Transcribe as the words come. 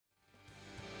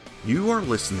You are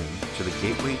listening to the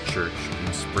Gateway Church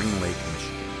in Spring Lake,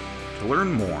 Michigan. To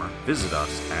learn more, visit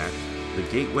us at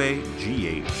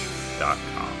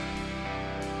thegatewaygh.com.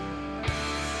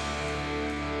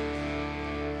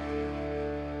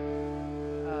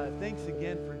 Thanks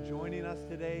again for joining us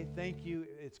today. Thank you.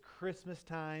 It's Christmas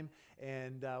time,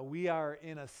 and we are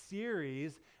in a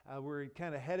series. We're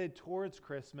kind of headed towards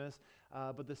Christmas,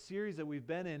 but the series that we've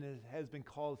been in has been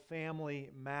called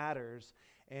Family Matters.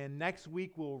 And next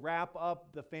week, we'll wrap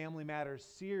up the Family Matters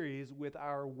series with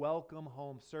our Welcome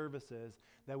Home services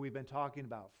that we've been talking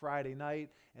about, Friday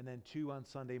night and then 2 on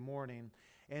Sunday morning.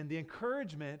 And the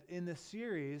encouragement in this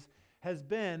series has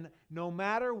been, no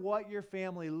matter what your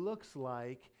family looks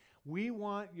like, we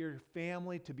want your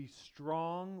family to be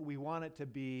strong. We want it to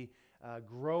be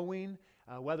growing.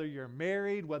 Whether you're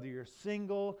married, whether you're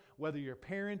single, whether you're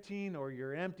parenting or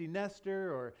you're an empty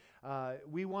nester, or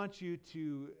we want you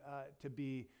to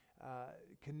be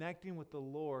connecting with the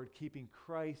Lord, keeping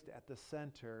Christ at the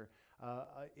center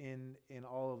in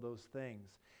all of those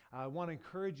things. I want to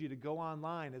encourage you to go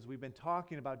online as we've been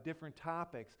talking about different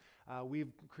topics.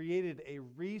 We've created a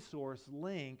resource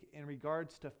link in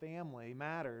regards to Family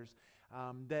Matters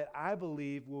that I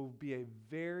believe will be a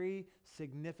very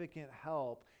significant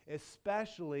help,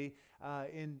 especially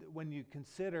when you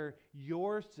consider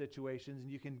your situations,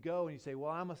 and you can go and you say,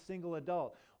 well, I'm a single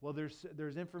adult. Well,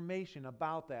 there's information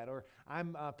about that. Or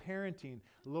I'm parenting.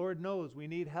 Lord knows we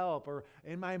need help. Or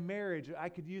in my marriage, I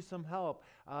could use some help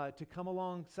to come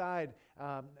alongside.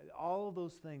 All of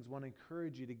those things, want to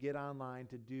encourage you to get online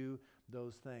to do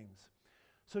those things.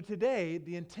 So today,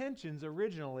 the intentions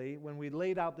originally, when we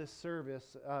laid out this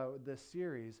service, this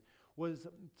series, was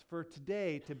for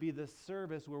today to be the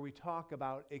service where we talk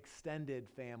about extended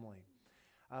family.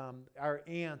 Our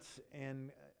aunts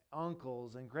and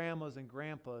uncles and grandmas and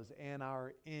grandpas and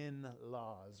our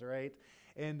in-laws, right?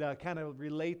 And kind of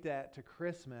relate that to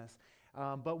Christmas.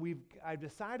 But I've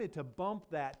decided to bump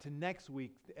that to next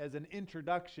week as an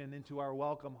introduction into our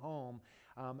welcome home.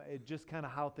 Just kind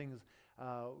of how things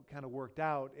kind of worked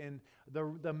out. And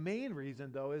the main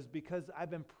reason, though, is because I've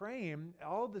been praying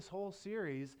all this whole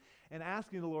series and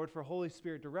asking the Lord for Holy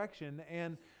Spirit direction.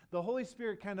 And the Holy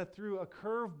Spirit kind of threw a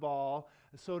curveball,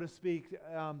 so to speak,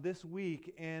 this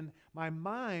week. And my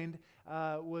mind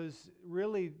was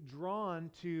really drawn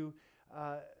to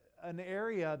an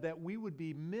area that we would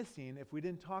be missing if we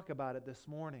didn't talk about it this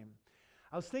morning.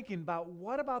 I was thinking about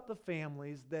what about the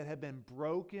families that have been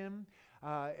broken,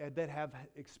 that have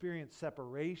experienced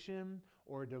separation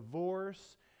or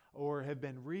divorce, or have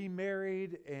been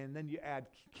remarried, and then you add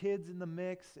kids in the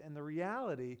mix. And the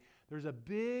reality, there's a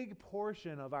big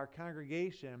portion of our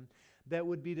congregation that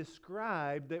would be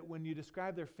described, that when you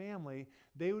describe their family,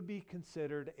 they would be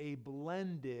considered a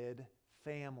blended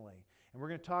family. And we're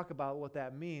going to talk about what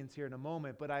that means here in a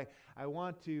moment. But I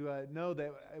want to know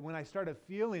that when I started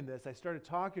feeling this, I started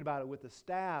talking about it with the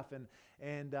staff and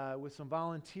with some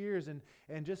volunteers and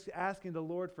just asking the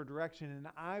Lord for direction. And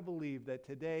I believe that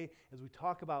today, as we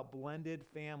talk about blended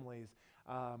families,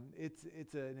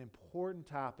 it's an important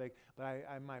topic, but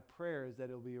my prayer is that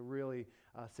it'll be really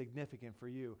significant for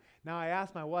you. Now, I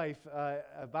asked my wife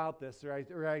about this,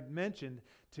 or I mentioned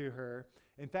to her.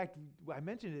 In fact, I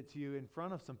mentioned it to you in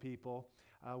front of some people.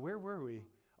 Where were we?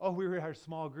 Oh, we were in our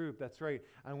small group, that's right,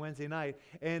 on Wednesday night.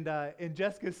 And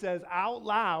Jessica says out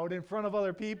loud in front of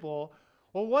other people,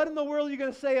 well, what in the world are you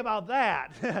going to say about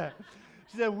that?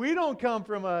 She said, we don't come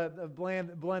from a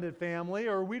blended family,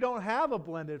 or we don't have a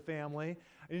blended family.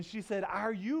 And she said,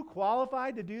 are you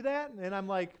qualified to do that? And I'm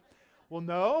like, well,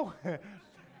 no.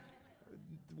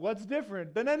 What's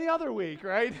different than any other week,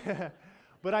 right?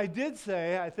 But I did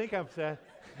say, I think I've said,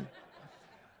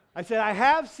 I said, I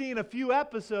have seen a few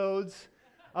episodes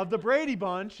of the Brady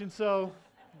Bunch, and so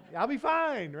I'll be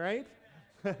fine, right?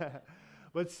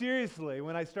 But seriously,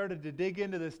 when I started to dig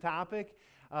into this topic,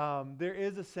 there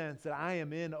is a sense that I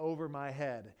am in over my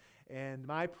head. And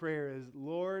my prayer is,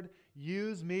 Lord,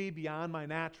 use me beyond my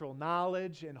natural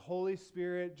knowledge, and Holy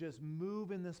Spirit, just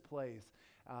move in this place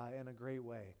in a great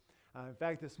way. In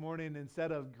fact, this morning,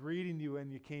 instead of greeting you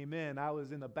when you came in, I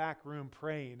was in the back room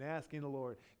praying, asking the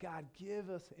Lord, God, give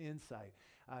us insight,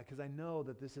 because I know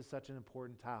that this is such an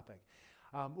important topic.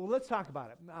 Well, let's talk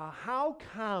about it. How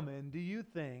common do you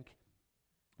think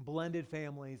blended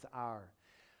families are?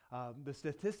 The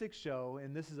statistics show,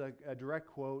 and this is a direct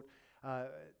quote,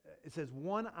 it says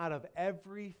 1 out of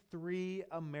every 3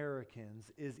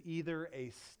 Americans is either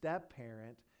a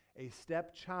step-parent, a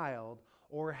stepchild,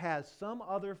 or has some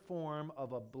other form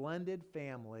of a blended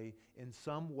family in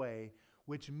some way,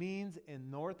 which means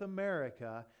in North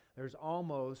America, there's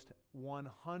almost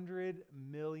 100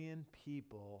 million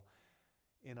people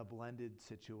in a blended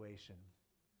situation.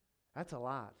 That's a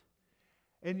lot.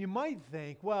 And you might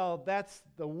think, well, that's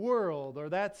the world, or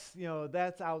that's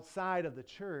outside of the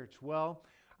church. Well,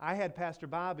 I had Pastor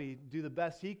Bobby do the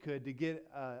best he could to get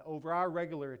over our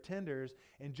regular attenders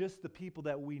and just the people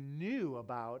that we knew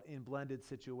about in blended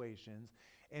situations.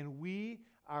 And we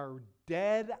are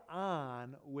dead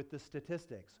on with the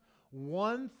statistics.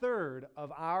 1/3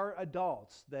 of our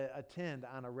adults that attend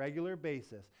on a regular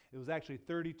basis, it was actually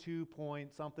 32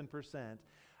 point something %,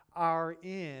 are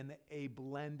in a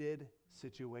blended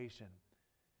situation.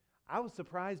 I was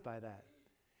surprised by that.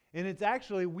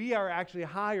 And we are actually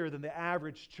higher than the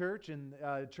average church. In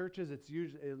churches, it's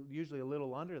usually a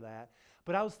little under that.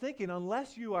 But I was thinking,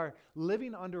 unless you are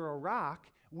living under a rock,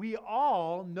 we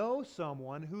all know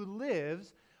someone who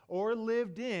lives or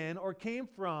lived in or came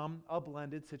from a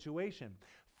blended situation.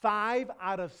 5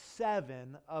 out of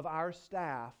 7 of our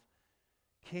staff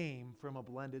came from a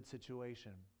blended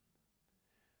situation.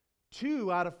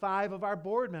 2 out of 5 of our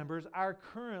board members are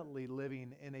currently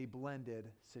living in a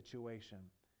blended situation.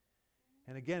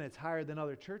 And again, it's higher than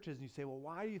other churches. And you say, well,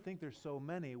 why do you think there's so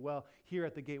many? Well, here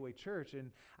at the Gateway Church,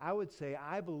 and I would say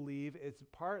I believe it's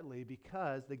partly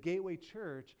because the Gateway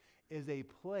Church is a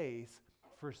place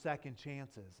for second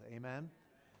chances. Amen?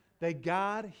 That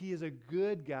God, He is a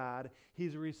good God.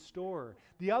 He's a restorer.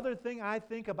 The other thing I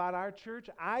think about our church,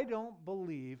 I don't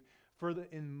believe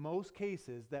in most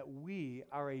cases that we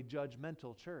are a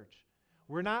judgmental church.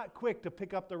 We're not quick to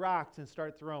pick up the rocks and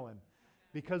start throwing,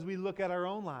 because we look at our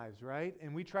own lives, right?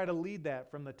 And we try to lead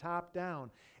that from the top down.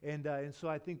 And so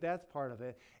I think that's part of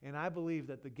it. And I believe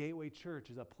that the Gateway Church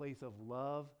is a place of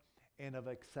love and of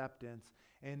acceptance.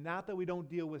 And not that we don't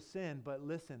deal with sin, but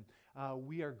listen,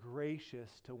 we are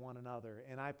gracious to one another.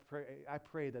 And I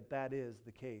pray that is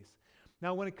the case.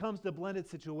 Now, when it comes to blended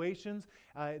situations,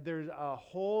 there's a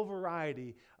whole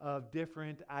variety of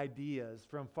different ideas,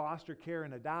 from foster care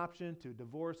and adoption to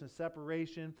divorce and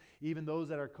separation, even those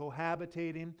that are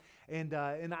cohabitating. And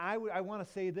I want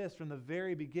to say this from the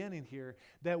very beginning here,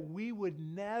 that we would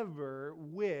never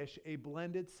wish a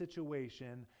blended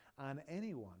situation on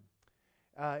anyone.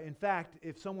 In fact,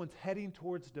 if someone's heading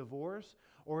towards divorce,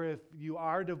 or if you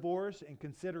are divorced and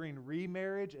considering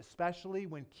remarriage, especially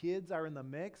when kids are in the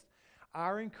mix,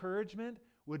 our encouragement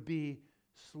would be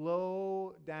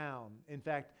slow down. In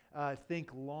fact,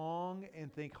 think long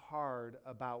and think hard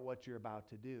about what you're about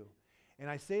to do. And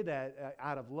I say that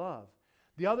out of love.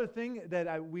 The other thing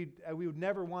that we would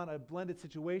never want a blended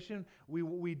situation,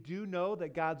 we do know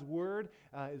that God's Word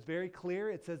is very clear.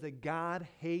 It says that God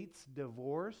hates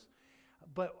divorce.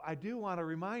 But I do want to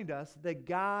remind us that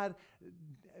God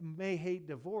may hate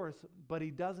divorce, but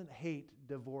He doesn't hate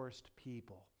divorced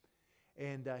people.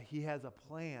 And He has a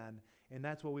plan, and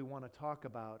that's what we want to talk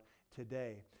about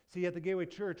today. See, at the Gateway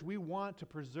Church, we want to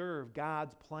preserve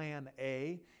God's plan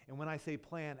A. And when I say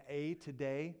plan A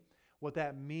today, what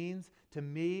that means to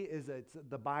me is it's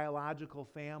the biological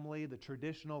family, the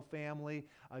traditional family,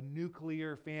 a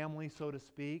nuclear family, so to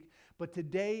speak. But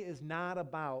today is not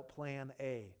about plan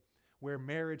A, where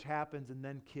marriage happens and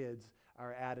then kids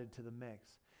are added to the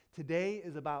mix. Today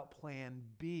is about plan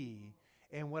B.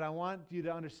 And what I want you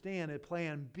to understand is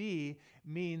plan B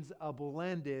means a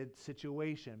blended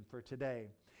situation for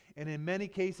today. And in many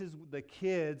cases, the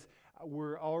kids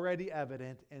were already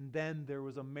evident, and then there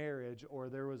was a marriage or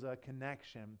there was a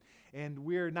connection. And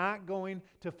we're not going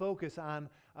to focus on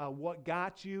what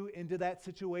got you into that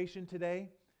situation today,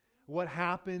 what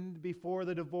happened before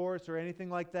the divorce or anything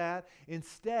like that.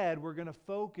 Instead, we're going to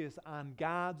focus on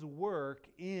God's work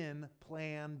in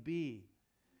plan B.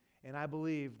 And I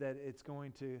believe that it's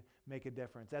going to make a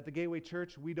difference. At the Gateway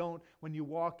Church, when you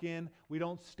walk in, we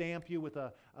don't stamp you with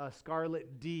a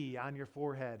scarlet D on your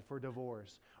forehead for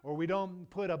divorce. Or we don't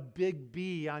put a big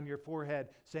B on your forehead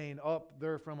saying, oh,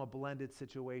 they're from a blended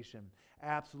situation.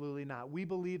 Absolutely not. We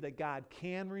believe that God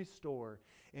can restore.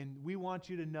 And we want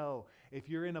you to know, if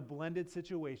you're in a blended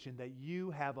situation, that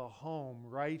you have a home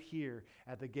right here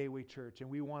at the Gateway Church. And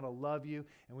we want to love you,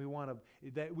 and we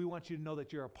want you to know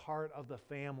that you're a part of the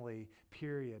family,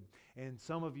 period. And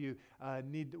some of you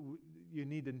need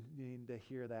to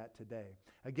hear that today.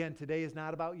 Again, today is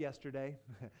not about yesterday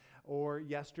or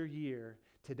yesteryear.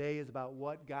 Today is about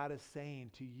what God is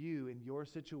saying to you in your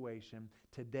situation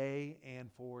today and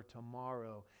for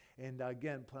tomorrow. And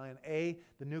again, plan A,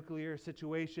 the nuclear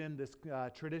situation, this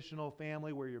traditional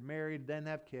family where you're married, then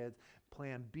have kids.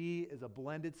 Plan B is a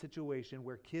blended situation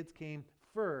where kids came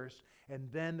first, and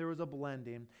then there was a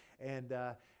blending. And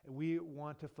we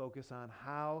want to focus on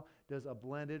how does a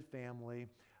blended family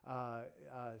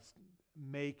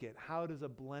make it? How does a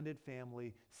blended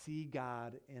family see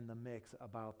God in the mix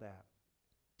about that?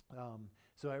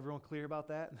 So everyone clear about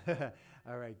that?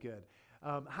 All right, good.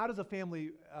 How does a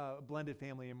blended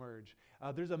family emerge?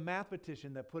 There's a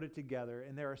mathematician that put it together,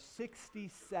 and there are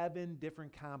 67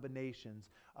 different combinations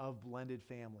of blended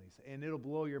families. And it'll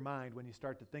blow your mind when you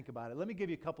start to think about it. Let me give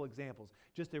you a couple examples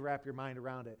just to wrap your mind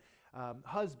around it.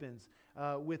 Husbands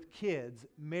with kids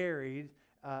married,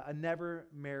 a never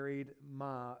married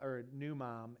mom or new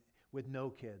mom with no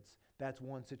kids. That's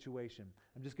one situation.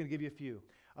 I'm just going to give you a few.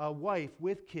 A wife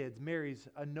with kids marries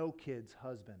a no kids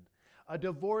husband. A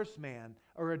divorced man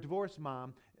or a divorced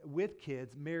mom with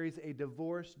kids marries a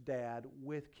divorced dad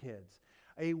with kids.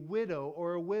 A widow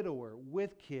or a widower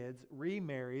with kids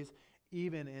remarries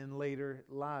even in later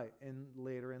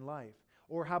in life.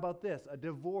 Or how about this? A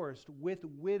divorced with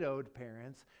widowed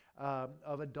parents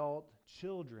of adult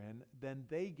children, then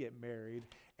they get married,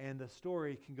 and the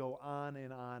story can go on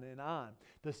and on and on.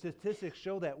 The statistics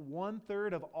show that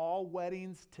 1/3 of all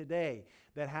weddings today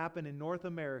that happen in North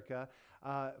America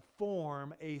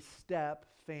form a step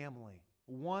family.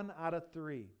 1 out of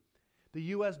 3. The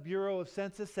U.S. Bureau of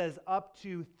Census says up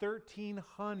to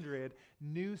 1,300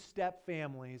 new step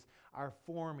families are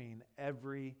forming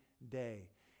every day.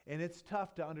 And it's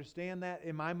tough to understand that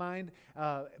in my mind,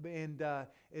 and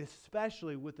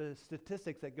especially with the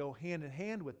statistics that go hand in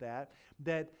hand with that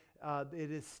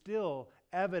it is still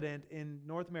evident in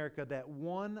North America that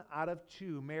 1 out of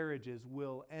 2 marriages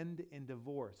will end in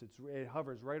divorce. It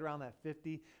hovers right around that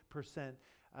 50%.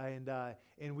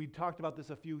 And we talked about this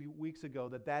a few weeks ago,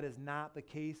 that is not the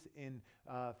case in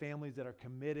families that are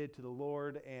committed to the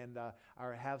Lord and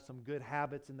have some good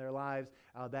habits in their lives.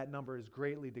 That number is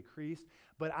greatly decreased.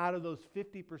 But out of those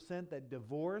 50% that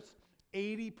divorce,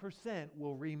 80%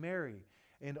 will remarry.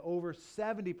 And over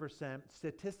 70%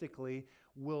 statistically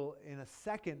will, in a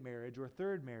second marriage or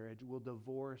third marriage, will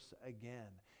divorce again.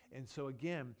 And so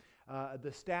again,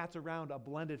 the stats around a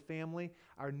blended family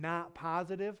are not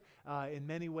positive in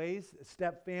many ways.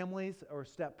 Step families or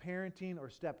step parenting or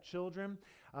step children.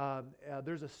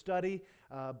 There's a study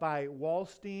by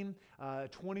Wallstein, a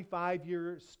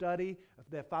 25-year study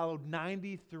that followed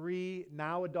 93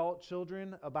 now adult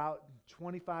children, about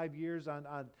 25 years on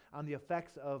the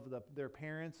effects of their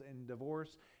parents and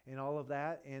divorce and all of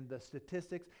that, and the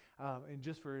statistics. And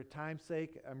just for time's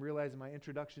sake, I'm realizing my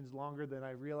introduction is longer than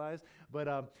I realized,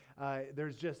 but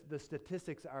there's just, the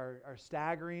statistics are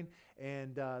staggering,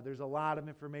 and there's a lot of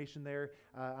information there.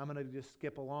 I'm going to just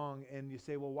skip along, and you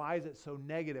say, well, why is it so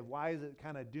negative? Why is it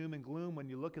kind of doom and gloom when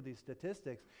you look at these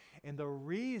statistics? And the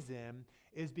reason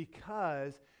is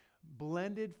because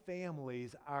blended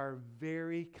families are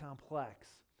very complex,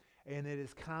 and it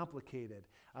is complicated.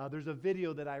 There's a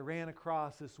video that I ran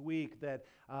across this week that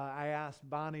I asked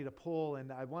Bonnie to pull,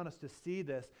 and I want us to see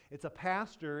this. It's a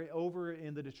pastor over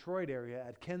in the Detroit area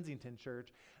at Kensington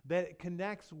Church that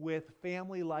connects with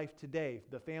Family Life Today,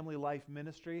 the Family Life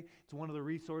Ministry. It's one of the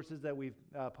resources that we've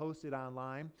posted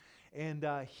online. And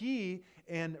he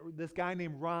and this guy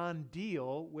named Ron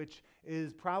Deal, which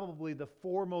is probably the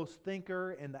foremost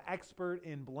thinker and the expert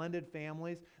in blended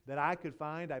families that I could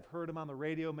find. I've heard him on the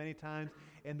radio many times,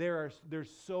 and there's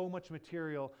so much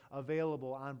material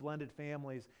available on blended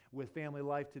families with Family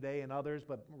Life Today and others,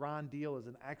 but Ron Deal is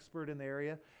an expert in the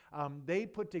area. They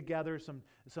put together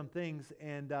some things,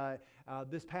 and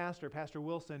this pastor, Pastor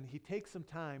Wilson, he takes some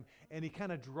time and he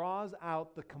kind of draws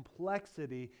out the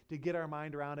complexity to get our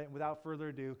mind around it. And without further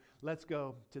ado, let's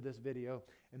go to this video,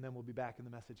 and then we'll be back in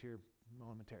the message here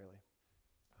momentarily.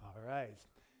 All right.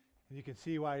 And you can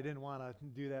see why I didn't want to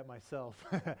do that myself.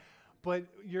 But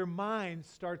your mind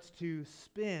starts to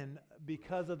spin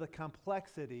because of the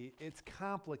complexity. It's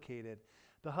complicated.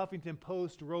 The Huffington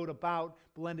Post wrote about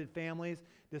blended families,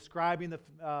 describing the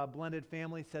blended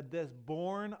family, said this: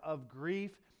 born of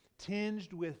grief,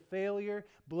 tinged with failure,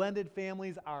 blended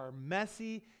families are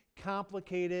messy,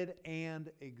 complicated, and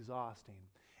exhausting.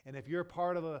 And if you're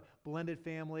part of a blended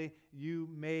family, you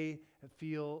may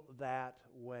feel that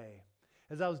way.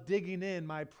 As I was digging in,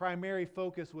 my primary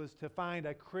focus was to find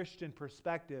a Christian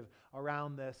perspective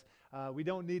around this. We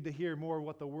don't need to hear more of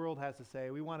what the world has to say.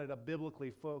 We wanted a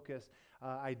biblically focused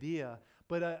idea.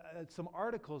 But some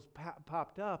articles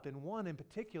popped up, and one in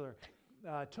particular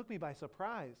took me by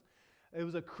surprise. It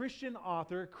was a Christian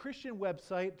author, Christian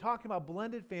website, talking about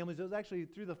blended families. It was actually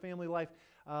through the Family Life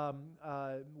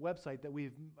website that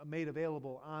we've made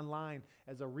available online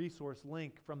as a resource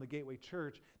link from the Gateway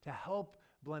Church to help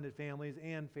blended families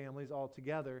and families all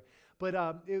together. But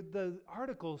the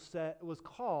article was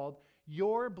called,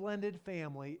 "Your Blended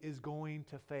Family is Going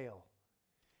to Fail."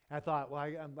 And I thought, well,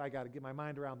 I got to get my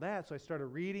mind around that. So I started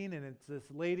reading, and it's this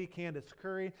lady, Candace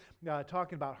Curry,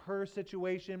 talking about her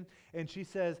situation. And she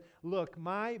says, look,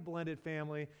 my blended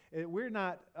family, we're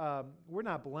not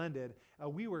blended.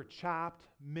 We were chopped,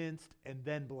 minced, and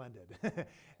then blended.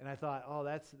 And I thought, oh,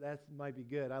 that might be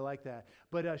good. I like that.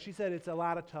 But she said it's a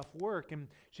lot of tough work. And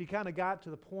she kind of got to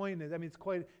the point, it's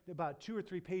quite about 2 or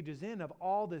 3 pages in of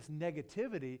all this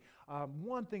negativity,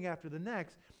 one thing after the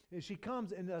next. And she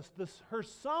comes, and her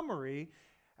summary,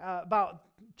 about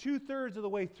 2/3 of the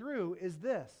way through, is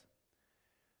this.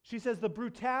 She says, the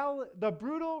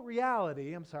brutal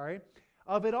reality,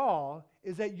 of it all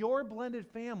is that your blended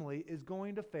family is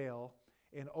going to fail,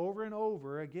 and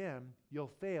over again,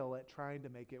 you'll fail at trying to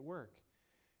make it work.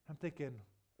 I'm thinking,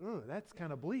 ooh, that's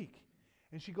kind of bleak.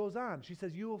 And she goes on. She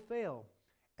says, you will fail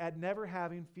at never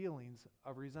having feelings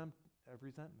of resentment.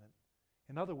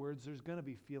 In other words, there's going to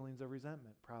be feelings of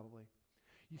resentment, probably.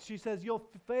 She says, you'll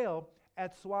fail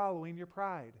at swallowing your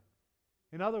pride.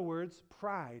 In other words,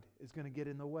 pride is going to get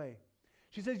in the way.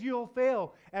 She says, you'll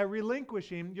fail at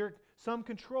relinquishing some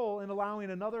control and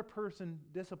allowing another person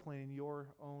disciplining your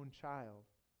own child.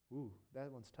 Ooh,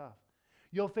 that one's tough.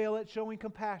 You'll fail at showing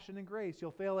compassion and grace.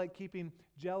 You'll fail at keeping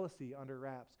jealousy under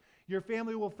wraps. Your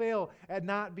family will fail at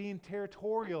not being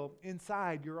territorial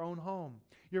inside your own home.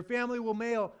 Your family will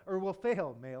fail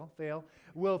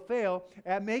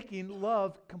at making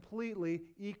love completely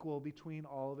equal between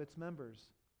all of its members.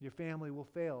 Your family will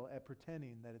fail at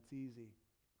pretending that it's easy,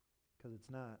 because it's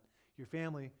not. Your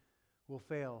family will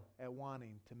fail at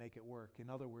wanting to make it work. In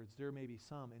other words, there may be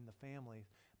some in the family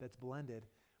that's blended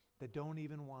that don't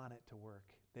even want it to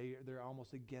work. They're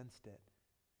almost against it.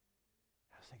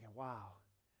 I was thinking, wow.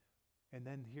 And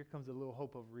then here comes a little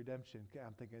hope of redemption.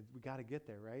 I'm thinking, we got to get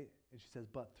there, right? And she says,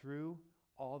 but through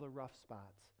all the rough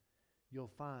spots,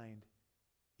 you'll find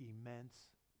immense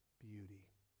beauty.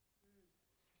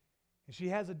 And she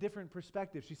has a different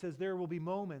perspective. She says there will be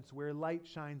moments where light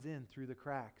shines in through the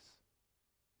cracks.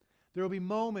 There will be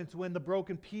moments when the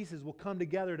broken pieces will come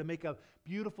together to make a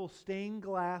beautiful stained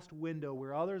glass window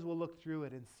where others will look through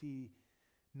it and see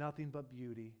nothing but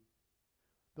beauty.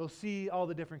 They'll see all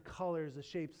the different colors, the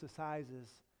shapes, the sizes,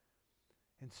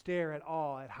 and stare at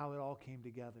how it all came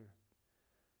together.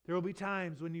 There will be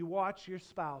times when you watch your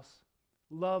spouse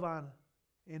love on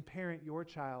and parent your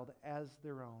child as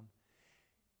their own,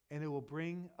 and it will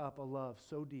bring up a love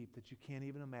so deep that you can't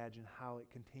even imagine how it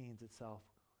contains itself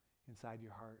inside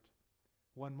your heart.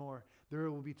 One more. There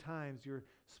will be times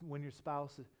when your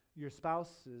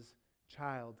spouse's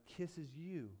child kisses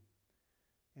you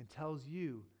and tells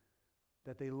you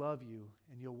that they love you,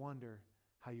 and you'll wonder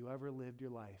how you ever lived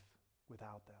your life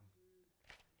without them.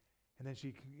 And then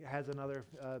she has another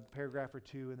paragraph or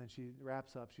two, and then she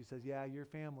wraps up. She says, yeah, your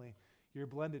family, your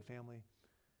blended family,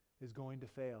 is going to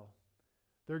fail.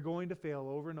 They're going to fail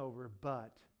over and over,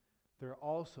 but they're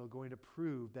also going to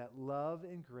prove that love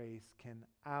and grace can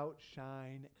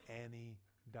outshine any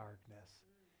darkness.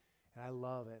 And I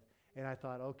love it. And I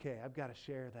thought, okay, I've got to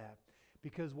share that.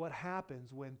 Because what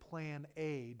happens when plan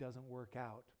A doesn't work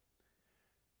out?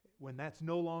 When that's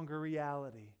no longer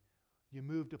reality, you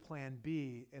move to plan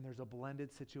B and there's a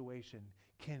blended situation.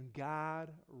 Can God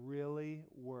really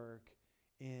work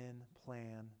in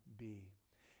plan B?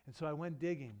 And so I went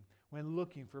digging, went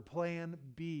looking for plan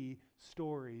B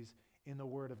stories in the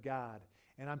Word of God.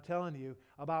 And I'm telling you,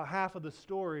 about half of the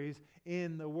stories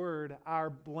in the Word are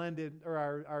blended, or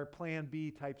are plan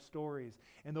B type stories.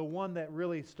 And the one that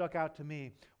really stuck out to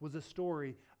me was the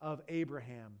story of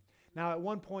Abraham. Now, at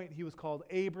one point, he was called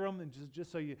Abram, and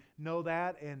just so you know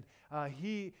that. And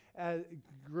he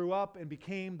grew up and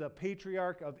became the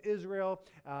patriarch of Israel.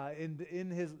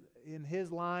 In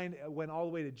his line, went all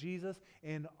the way to Jesus.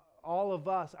 And all of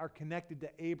us are connected to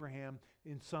Abraham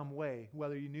in some way,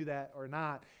 whether you knew that or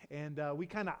not. And we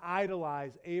kind of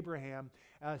idolize Abraham,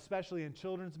 especially in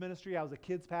children's ministry. I was a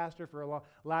kids pastor for a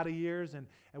lot of years, and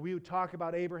we would talk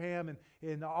about Abraham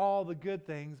and all the good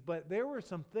things, but there were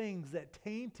some things that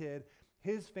tainted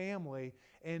his family,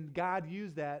 and God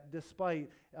used that despite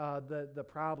the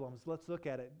problems. Let's look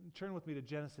at it. Turn with me to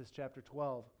Genesis chapter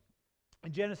 12.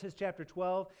 In Genesis chapter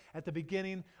 12, at the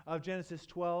beginning of Genesis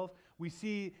 12, we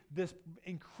see this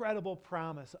incredible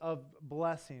promise of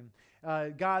blessing.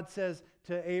 God says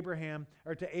to Abraham,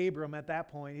 or to Abram at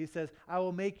that point, he says, I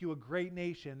will make you a great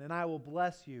nation, and I will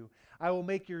bless you. I will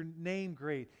make your name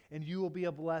great, and you will be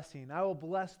a blessing. I will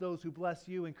bless those who bless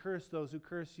you and curse those who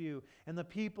curse you. And the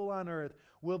people on earth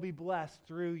will be blessed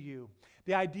through you.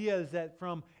 The idea is that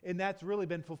and that's really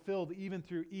been fulfilled even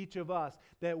through each of us,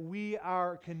 that we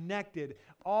are connected.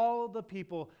 All the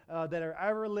people that are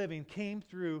ever living came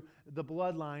through the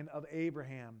bloodline of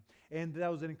Abraham. And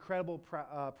that was an incredible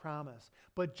promise.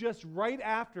 But just right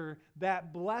after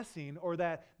that blessing or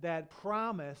that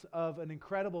promise of an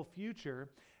incredible future,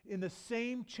 in the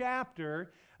same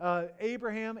chapter,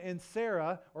 Abraham and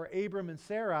Sarah, or Abram and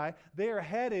Sarai, they are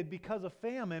headed because of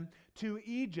famine to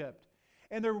Egypt.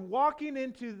 And they're walking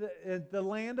into the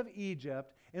land of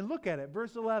Egypt. And look at it,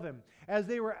 verse 11. As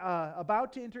they were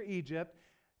about to enter Egypt,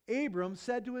 Abram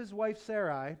said to his wife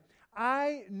Sarai,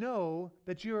 I know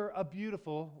that you're a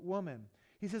beautiful woman.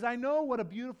 He says, I know what a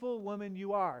beautiful woman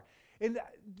you are. And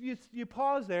you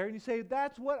pause there and you say,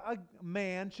 that's what a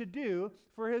man should do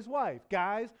for his wife.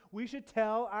 Guys, we should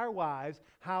tell our wives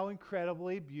how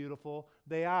incredibly beautiful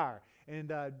they are.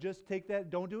 And just take that,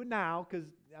 don't do it now,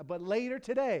 but later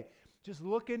today, just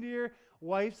look into your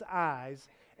wife's eyes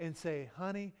and say,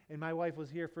 honey, and my wife was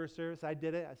here first service, I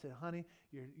did it. I said, honey,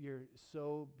 you're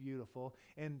so beautiful.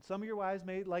 And some of your wives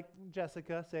may, like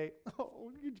Jessica, say,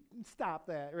 oh, you stop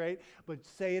that, right? But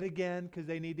say it again because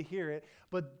they need to hear it.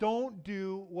 But don't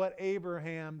do what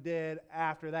Abraham did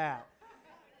after that.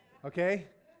 Okay?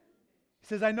 He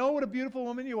says, I know what a beautiful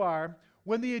woman you are.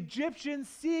 When the Egyptians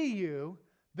see you,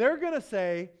 they're going to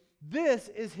say, this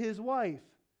is his wife.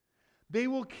 They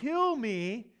will kill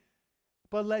me,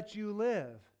 but let you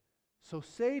live. So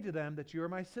say to them that you are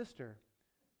my sister,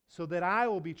 so that I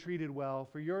will be treated well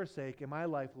for your sake, and my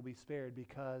life will be spared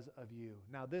because of you.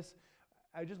 Now this,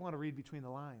 I just want to read between the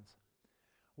lines.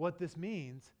 What this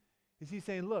means is he's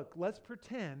saying, look, let's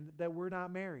pretend that we're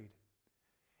not married.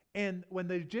 And when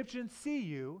the Egyptians see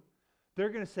you, they're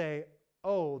going to say,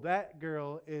 oh, that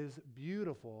girl is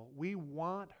beautiful. We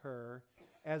want her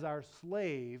as our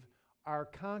slave, our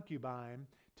concubine,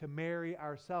 to marry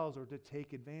ourselves or to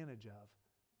take advantage of.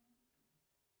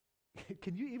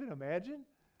 Can you even imagine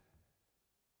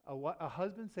a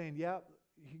husband saying, yeah,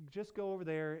 just go over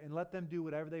there and let them do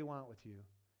whatever they want with you.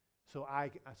 So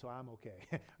I'm okay.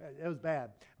 It was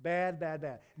bad.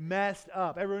 Bad. Messed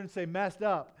up. Everyone say messed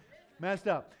up. Messed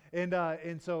up.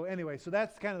 And so anyway, so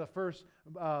that's kind of the first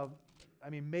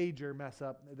major mess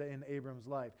up in Abram's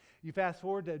life. You fast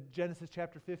forward to Genesis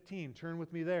chapter 15. Turn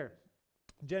with me there.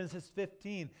 Genesis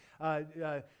 15.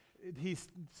 He's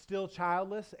still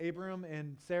childless, Abram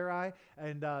and Sarai,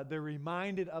 and they're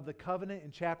reminded of the covenant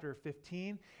in chapter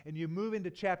 15. And you move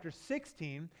into chapter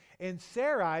 16, and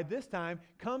Sarai this time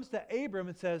comes to Abram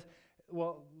and says,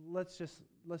 well, let's just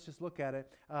look at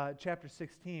it. Chapter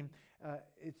 16,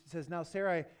 it says, now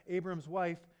Sarai, Abram's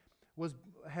wife,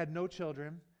 had no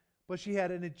children, but she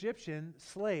had an Egyptian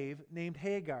slave named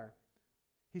Hagar.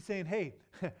 He's saying, hey,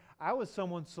 I was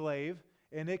someone's slave,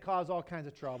 and it caused all kinds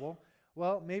of trouble.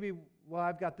 Well,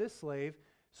 I've got this slave.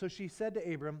 So she said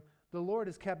to Abram, the Lord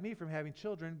has kept me from having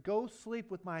children. Go sleep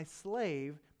with my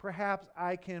slave. Perhaps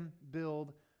I can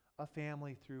build a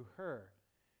family through her.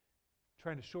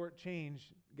 Trying to shortchange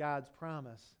God's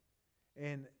promise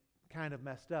and kind of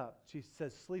messed up. She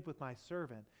says, sleep with my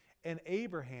servant. And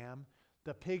Abraham,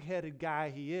 the pig-headed guy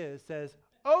he is, says,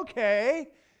 okay.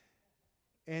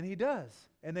 And he does.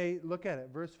 And they look at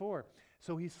it. Verse 4.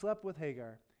 So he slept with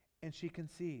Hagar, and she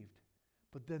conceived.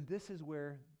 But then this is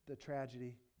where the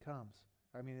tragedy comes.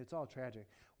 It's all tragic.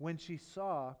 When she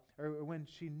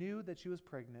knew that she was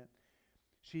pregnant,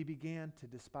 she began to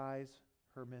despise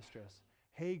her mistress.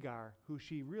 Hagar, who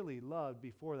she really loved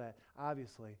before that,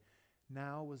 obviously,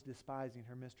 now was despising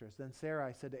her mistress. Then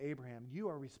Sarai said to Abraham, you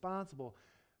are responsible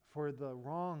for the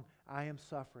wrong I am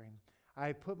suffering.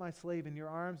 I put my slave in your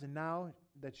arms, and now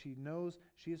that she knows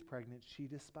she is pregnant, she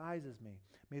despises me.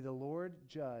 May the Lord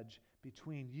judge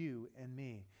between you and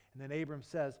me. And then Abram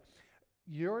says,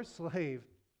 your slave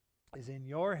is in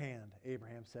your hand,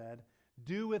 Abraham said.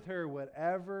 Do with her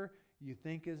whatever you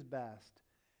think is best.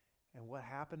 And what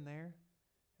happened there?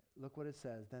 Look what it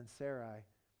says. Then Sarai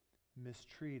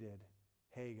mistreated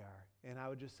Hagar. And I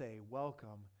would just say,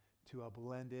 welcome to a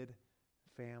blended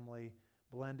family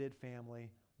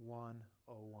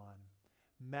 101.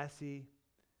 Messy.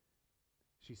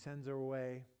 She sends her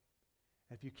away.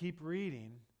 If you keep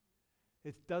reading,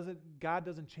 God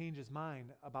doesn't change his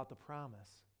mind about the promise.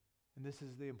 And this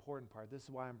is the important part. This is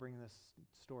why I'm bringing this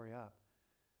story up.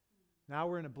 Now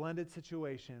we're in a blended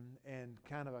situation and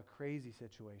kind of a crazy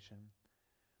situation.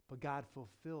 But God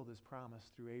fulfilled his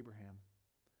promise through Abraham.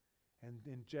 And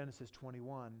in Genesis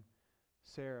 21,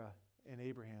 Sarah and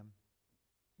Abraham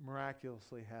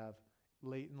miraculously have,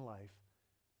 late in life,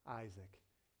 Isaac.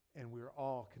 And we're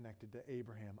all connected to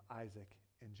Abraham, Isaac,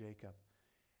 and Jacob.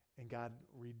 And God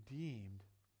redeemed,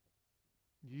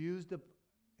 used an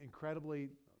incredibly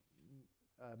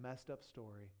messed up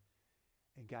story,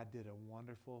 and God did a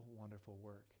wonderful, wonderful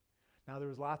work. Now, there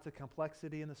was lots of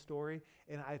complexity in the story,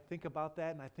 and I think about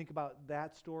that, and I think about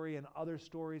that story and other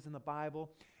stories in the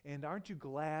Bible. And aren't you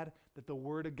glad that the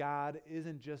Word of God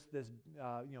isn't just this,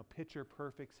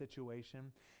 picture-perfect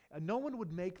situation? No one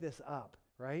would make this up,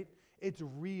 right? It's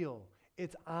real.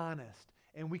 It's honest.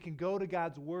 And we can go to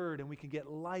God's Word, and we can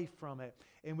get life from it.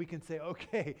 And we can say,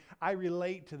 okay, I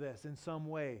relate to this in some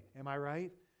way. Am I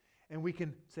right? And we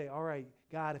can say, all right,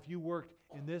 God, if you worked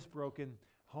in this broken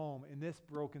home, in this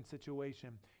broken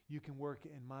situation, you can work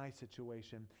in my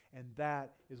situation. And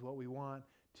that is what we want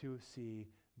to see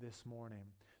this morning.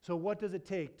 So what does it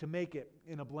take to make it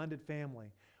in a blended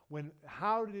family?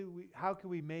 How can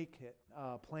we make it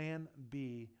plan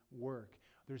B work?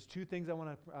 There's two things I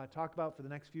want to talk about for the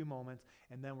next few moments,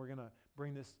 and then we're going to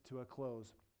bring this to a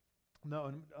close.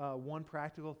 One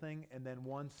practical thing and then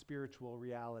one spiritual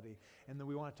reality. And then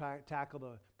we want to tackle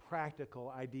the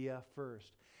practical idea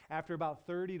first. After about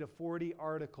 30 to 40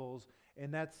 articles,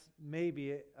 and that's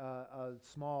maybe a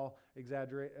small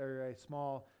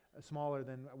smaller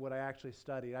than what I actually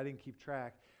studied. I didn't keep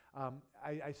track.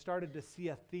 I started to see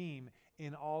a theme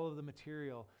in all of the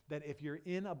material that if you're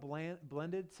in a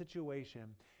blended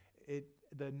situation,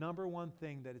 the number one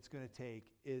thing that it's going to take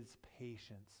is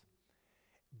patience.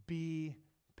 Be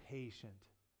patient.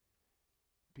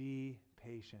 Be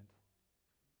patient.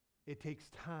 It takes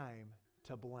time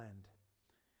to blend.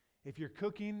 If you're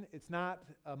cooking, it's not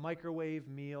a microwave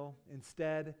meal.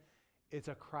 Instead, it's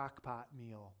a crock pot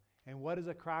meal. And what is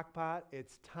a crock pot?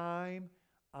 It's time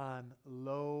on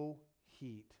low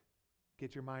heat.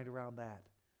 Get your mind around that.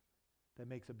 That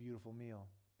makes a beautiful meal.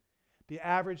 The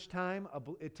average time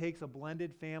it takes a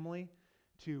blended family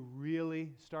to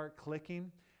really start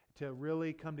clicking, to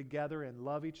really come together and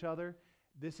love each other.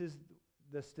 This is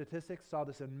the statistics, saw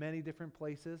this in many different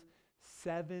places.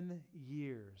 7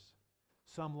 years.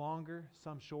 Some longer,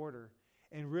 some shorter.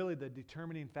 And really the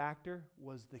determining factor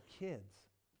was the kids.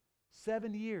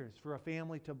 7 years for a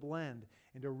family to blend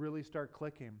and to really start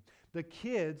clicking. The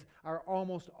kids are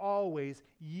almost always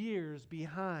years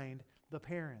behind the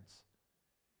parents.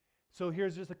 So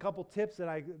here's just a couple tips that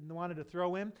I wanted to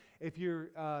throw in. If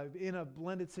you're in a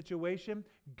blended situation,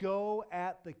 go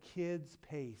at the kids'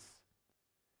 pace.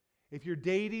 If you're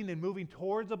dating and moving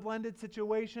towards a blended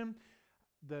situation,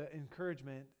 the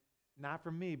encouragement, not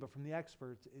from me, but from the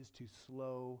experts, is to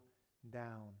slow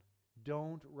down.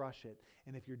 Don't rush it.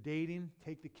 And if you're dating,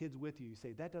 take the kids with you. You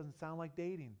say, that doesn't sound like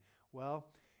dating. Well,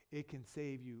 it can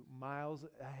save you miles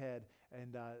ahead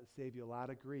and save you a lot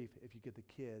of grief if you get the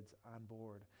kids on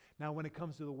board. Now, when it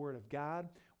comes to the Word of God,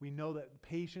 we know that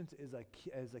patience is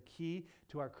a key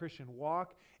to our Christian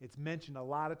walk. It's mentioned a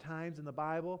lot of times in the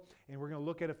Bible, and we're going to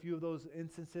look at a few of those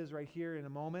instances right here in a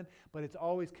moment, but it's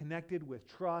always connected with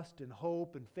trust and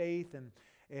hope and faith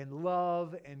and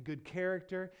love and good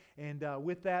character. And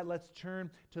with that, let's turn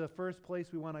to the first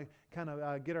place we want to kind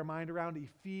of get our mind around,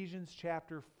 Ephesians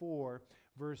chapter 4,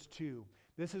 verse 2.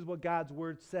 This is what God's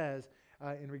Word says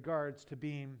in regards to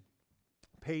being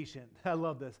patient. I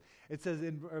love this. It says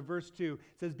in verse 2,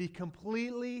 it says, be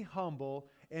completely humble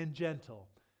and gentle.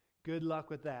 Good luck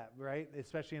with that, right?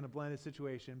 Especially in a blended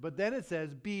situation. But then it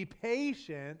says, be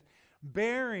patient,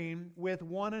 bearing with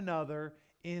one another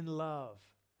in love.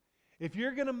 If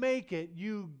you're going to make it,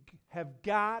 you have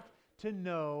got to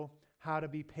know how to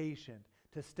be patient,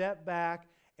 to step back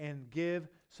and give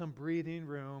some breathing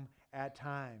room at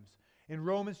times. In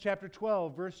Romans chapter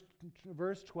 12,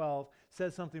 verse 12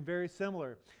 says something very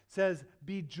similar. It says,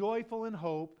 be joyful in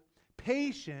hope,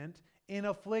 patient in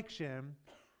affliction,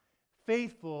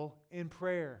 faithful in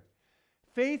prayer.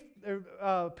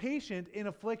 Patient in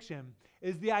affliction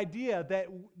is the idea that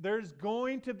there's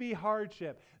going to be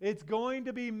hardship. It's going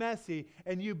to be messy,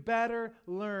 and you better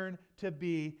learn to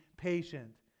be patient.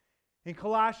 In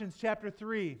Colossians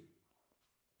 3,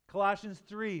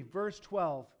 verse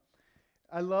 12,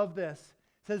 I love this.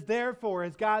 It says, therefore,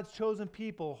 as God's chosen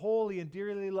people, holy and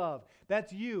dearly loved.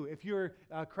 That's you if you're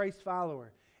a Christ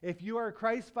follower. If you are a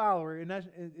Christ follower, and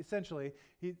essentially,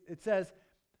 it says,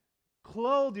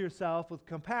 clothe yourself with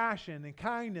compassion and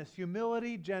kindness,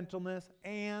 humility, gentleness,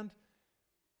 and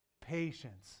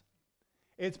patience.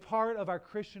 It's part of our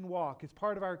Christian walk. It's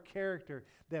part of our character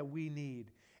that we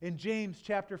need. In James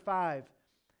chapter 5,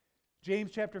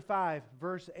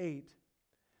 verse 8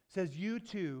 says, you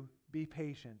too be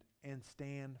patient and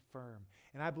stand firm.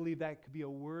 And I believe that could be a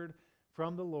word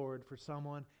from the Lord for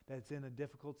someone that's in a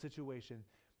difficult situation.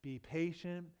 Be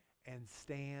patient and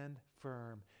stand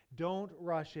firm. Don't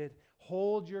rush it.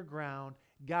 Hold your ground.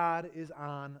 God is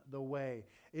on the way.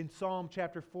 In Psalm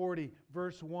chapter 40,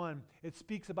 verse 1, it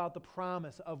speaks about the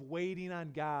promise of waiting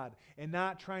on God and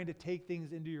not trying to take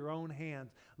things into your own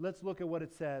hands. Let's look at what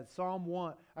it says. Psalm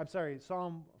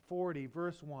 40,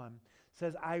 verse 1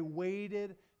 says, I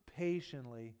waited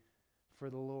patiently for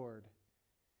the Lord.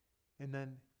 And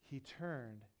then he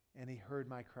turned and he heard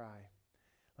my cry.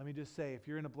 Let me just say, if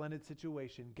you're in a blended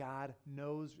situation, God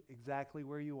knows exactly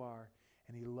where you are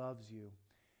and he loves you.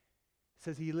 It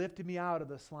says, he lifted me out of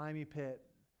the slimy pit,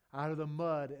 out of the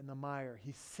mud and the mire.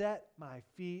 He set my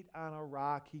feet on a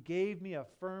rock. He gave me a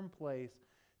firm place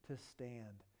to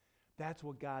stand. That's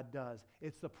what God does.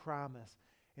 It's the promise.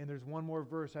 And there's one more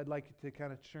verse I'd like you to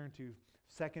kind of turn to,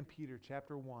 2 Peter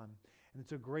chapter 1. And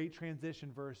it's a great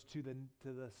transition verse to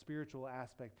the spiritual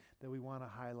aspect that we want to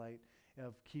highlight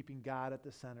of keeping God at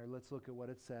the center. Let's look at what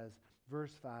it says.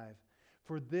 Verse 5.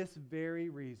 For this very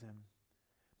reason,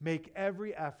 make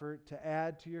every effort to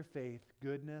add to your faith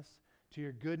goodness, to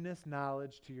your goodness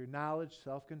knowledge, to your knowledge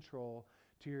self-control,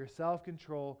 to your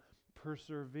self-control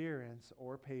perseverance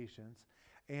or patience,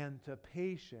 and to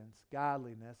patience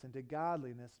godliness, and to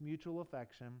godliness mutual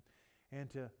affection, and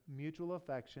to mutual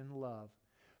affection love.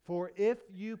 For if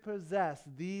you possess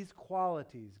these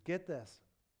qualities, get this,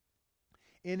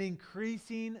 in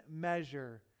increasing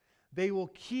measure, they will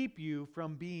keep you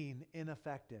from being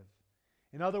ineffective.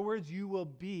 In other words, you will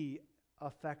be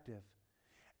effective.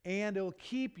 And it will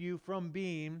keep you from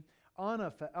being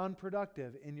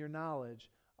unproductive in your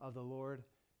knowledge of the Lord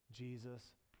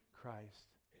Jesus Christ.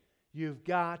 You've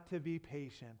got to be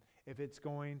patient if it's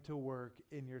going to work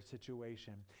in your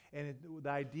situation. And the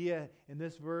idea in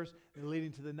this verse,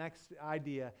 leading to the next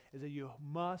idea, is that you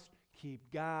must keep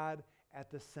God at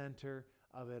the center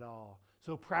of it all.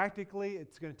 So practically,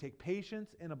 it's going to take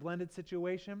patience in a blended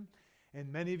situation. And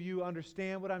many of you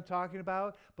understand what I'm talking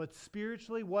about. But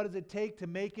spiritually, what does it take to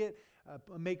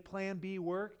make Plan B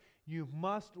work? You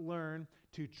must learn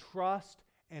to trust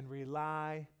and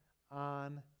rely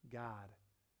on God.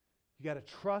 You got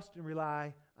to trust and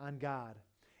rely on God.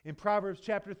 In Proverbs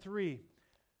chapter 3,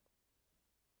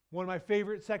 one of my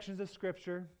favorite sections of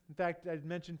Scripture. In fact, I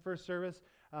mentioned first service,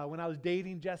 when I was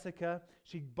dating Jessica,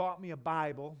 she bought me a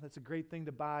Bible. That's a great thing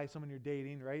to buy someone you're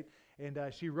dating, right? And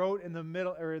she wrote in the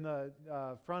middle or in the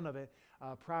front of it,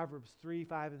 Proverbs 3,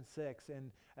 5, and 6.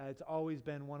 And it's always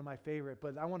been one of my favorite.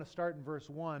 But I want to start in verse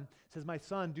 1. It says, my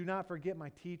son, do not forget my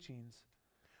teachings,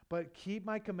 but keep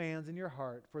my commands in your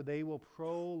heart, for they will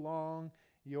prolong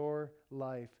your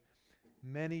life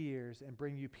many years and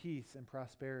bring you peace and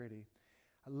prosperity.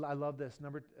 I love this.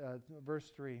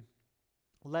 Verse 3.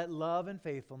 Let love and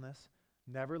faithfulness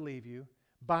never leave you.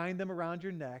 Bind them around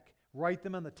your neck. Write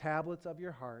them on the tablets of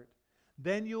your heart.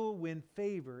 Then you will win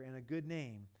favor and a good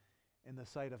name in the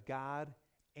sight of God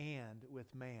and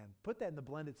with man. Put that in the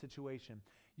blended situation.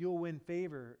 You'll win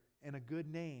favor and a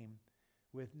good name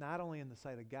with not only in the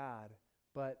sight of God,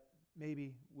 but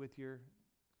maybe with your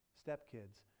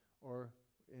stepkids or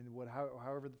in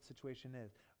however the situation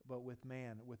is, but with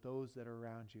man, with those that are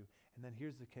around you. And then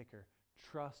here's the kicker.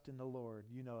 Trust in the Lord,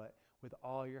 you know it, with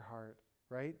all your heart,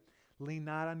 right? Lean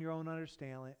not on your own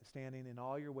understanding, in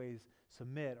all your ways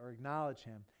submit or acknowledge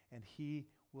him, and he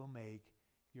will make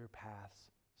your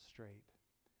paths straight.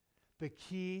 The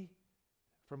key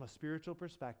from a spiritual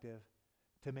perspective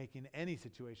to making any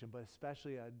situation, but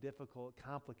especially a difficult,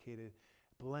 complicated,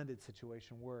 blended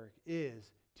situation work,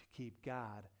 is to keep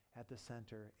God at the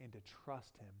center and to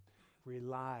trust him,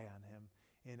 rely on him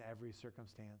in every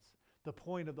circumstance. The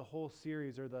point of the whole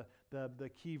series, or the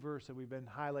key verse that we've been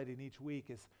highlighting each week,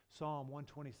 is Psalm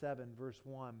 127, verse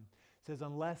 1. It says,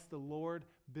 unless the Lord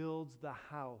builds the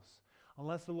house,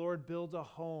 unless the Lord builds a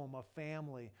home, a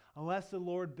family, unless the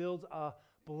Lord builds a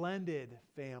blended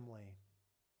family,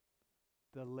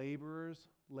 the laborers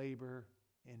labor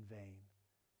in vain.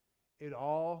 It'd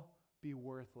all be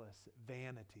worthless,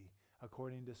 vanity,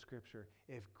 according to Scripture,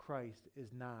 if Christ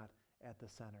is not at the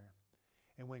center.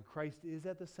 And when Christ is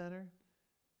at the center,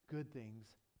 good things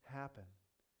happen.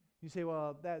 You say,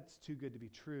 well, that's too good to be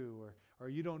true, or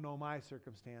you don't know my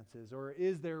circumstances, or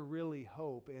is there really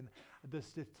hope? And the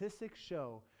statistics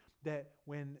show that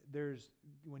when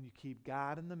you keep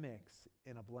God in the mix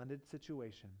in a blended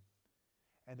situation,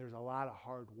 and there's a lot of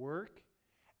hard work,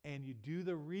 and you do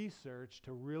the research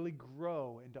to really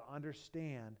grow and to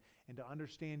understand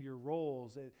your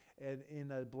roles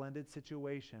in a blended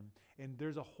situation. And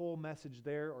there's a whole message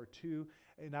there or two,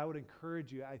 and I would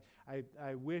encourage you.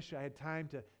 I wish I had time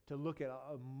to look at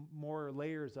more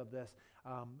layers of this,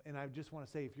 and I just want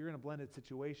to say, if you're in a blended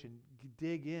situation,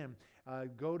 dig in,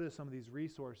 go to some of these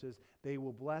resources. They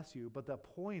will bless you. But the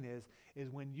point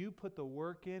is when you put the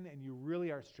work in and you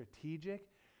really are strategic,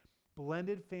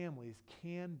 blended families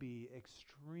can be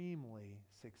extremely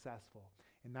successful.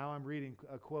 And now I'm reading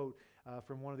a quote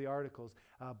from one of the articles.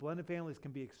 Blended families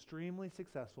can be extremely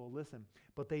successful, listen,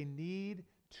 but they need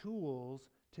tools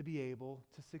to be able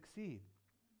to succeed.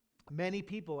 Many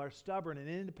people are stubborn and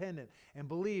independent and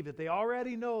believe that they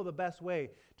already know the best way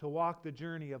to walk the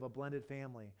journey of a blended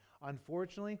family.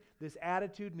 Unfortunately, this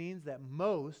attitude means that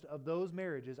most of those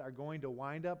marriages are going to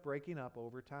wind up breaking up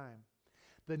over time.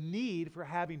 The need for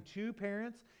having two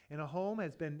parents in a home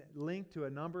has been linked to a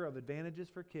number of advantages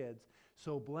for kids,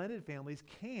 so blended families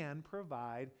can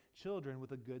provide children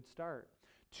with a good start.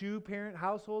 Two-parent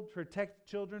households protect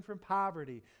children from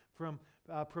poverty,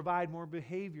 provide more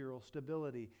behavioral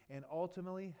stability, and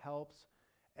ultimately helps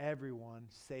everyone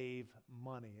save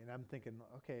money. And I'm thinking,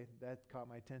 okay, that caught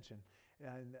my attention.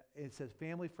 And it says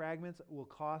family fragments will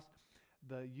cost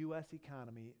the U.S.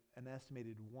 economy an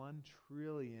estimated $1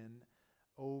 trillion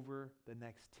over the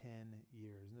next 10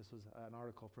 years. And this was an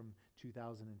article from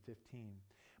 2015.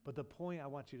 But the point I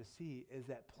want you to see is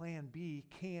that Plan B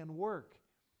can work.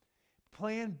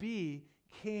 Plan B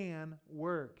can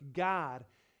work. God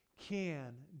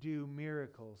can do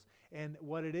miracles. And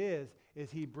what it is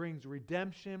He brings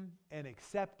redemption and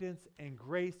acceptance and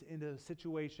grace into the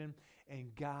situation,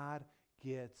 and God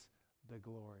gets the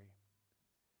glory.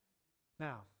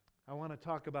 Now, I want to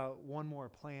talk about one more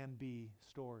Plan B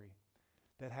story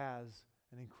that has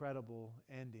an incredible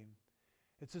ending.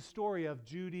 It's a story of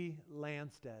Judy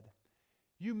Landstead.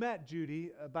 You met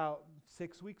Judy about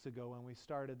 6 weeks ago when we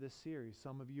started this series.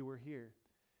 Some of you were here.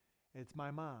 It's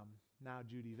my mom, now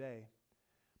Judy Vay.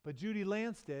 But Judy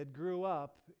Landstead grew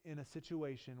up in a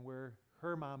situation where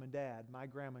her mom and dad, my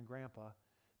grandma and grandpa,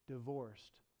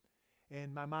 divorced.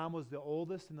 And my mom was the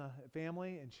oldest in the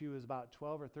family, and she was about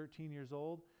 12 or 13 years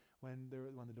old when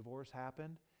the divorce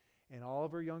happened. And all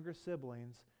of her younger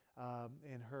siblings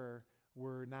and her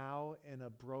were now in a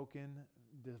broken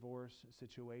divorce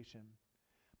situation.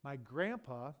 My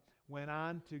grandpa went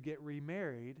on to get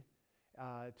remarried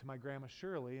to my grandma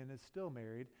Shirley and is still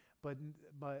married, but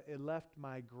it left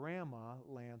my grandma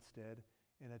Landstead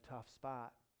in a tough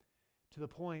spot, to the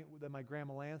point that my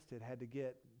grandma Landstead had to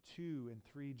get 2 and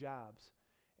 3 jobs.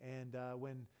 And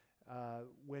when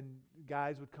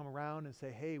guys would come around and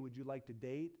say, hey, would you like to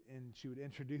date? And she would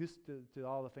introduce to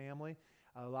all the family.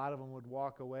 A lot of them would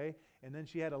walk away. And then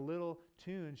she had a little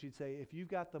tune. She'd say, if you've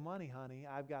got the money, honey,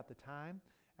 I've got the time.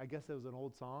 I guess that was an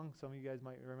old song. Some of you guys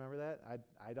might remember that.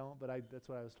 I don't, but that's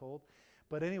what I was told.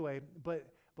 But anyway, but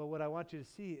what I want you to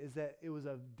see is that it was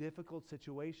a difficult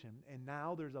situation. And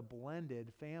now there's a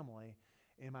blended family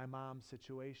in my mom's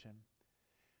situation.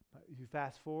 If you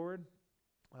fast forward,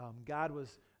 God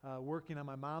was working on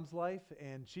my mom's life,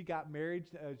 and she got married.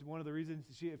 One of the reasons,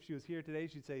 if she was here today,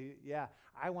 she'd say, yeah,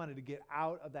 I wanted to get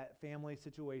out of that family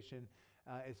situation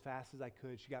as fast as I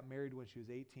could. She got married when she was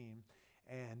 18,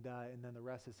 and then the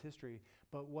rest is history.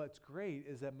 But what's great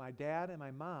is that my dad and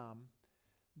my mom,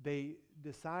 they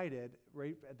decided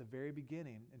right at the very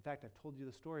beginning, in fact, I've told you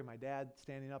the story, my dad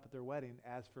standing up at their wedding,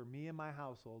 as for me and my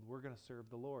household, we're going to serve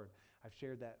the Lord. I've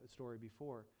shared that story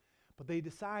before. But they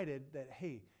decided that,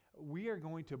 hey, we are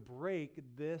going to break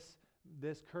this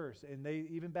curse. And they,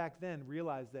 even back then,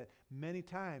 realized that many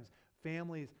times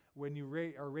families, when you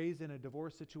are raised in a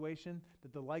divorce situation,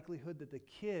 that the likelihood that the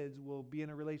kids will be in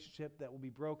a relationship that will be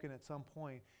broken at some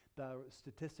point, the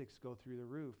statistics go through the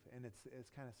roof, and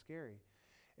it's kind of scary.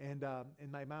 And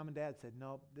my mom and dad said,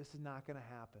 no, this is not going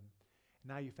to happen.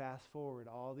 Now you fast forward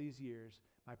all these years,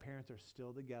 my parents are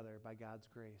still together by God's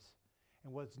grace.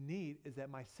 And what's neat is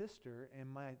that my sister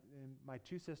and my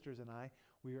 2 sisters and I,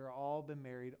 we are all been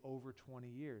married over 20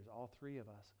 years, all 3 of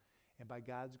us. And by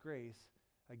God's grace,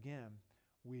 again,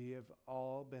 we have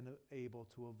all been able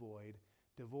to avoid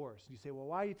divorce. You say, well,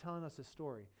 why are you telling us this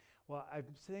story? Well, I'm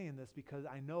saying this because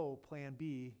I know Plan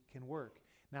B can work.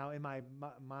 Now, in my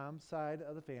mom's side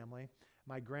of the family,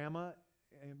 my grandpa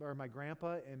and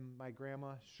my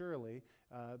grandma Shirley,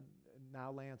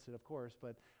 now Landstead, of course,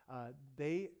 but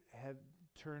they have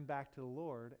turned back to the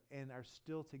Lord and are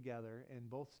still together and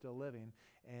both still living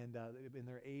and in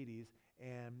their 80s,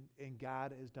 and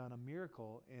God has done a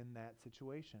miracle in that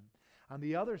situation. On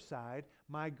the other side,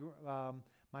 my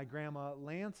grandma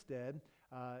Landstead,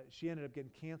 She ended up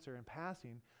getting cancer and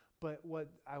passing. But what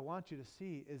I want you to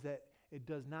see is that it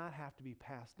does not have to be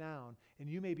passed down. And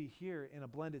you may be here in a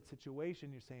blended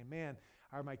situation. You're saying, man,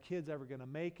 are my kids ever going to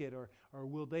make it? Or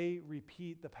will they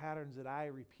repeat the patterns that I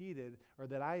repeated or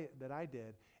that I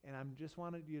did? And I just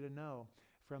wanted you to know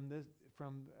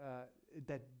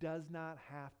that does not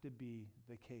have to be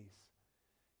the case.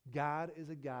 God is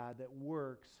a God that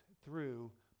works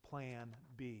through plan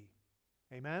B.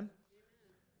 Amen?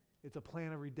 It's a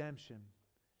plan of redemption,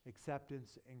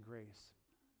 acceptance, and grace.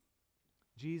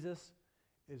 Jesus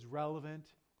is relevant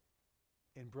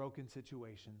in broken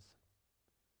situations.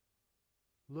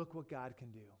 Look what God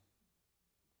can do.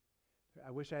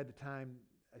 I wish I had the time.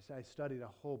 I studied a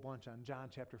whole bunch on John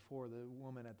chapter 4, the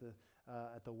woman at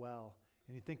the well.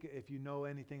 And you think, if you know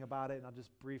anything about it, and I'll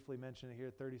just briefly mention it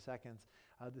here, 30 seconds.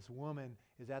 This woman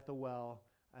is at the well,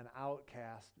 an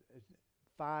outcast,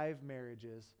 5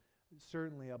 marriages,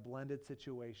 certainly a blended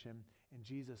situation, and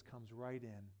Jesus comes right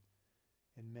in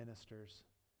and ministers,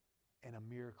 and a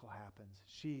miracle happens.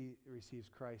 She receives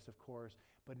Christ, of course,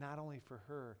 but not only for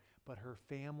her, but her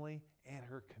family and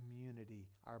her community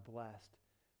are blessed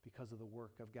because of the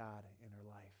work of God in her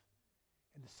life.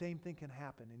 And the same thing can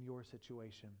happen in your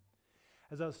situation.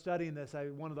 As I was studying this,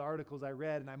 one of the articles I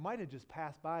read, and I might have just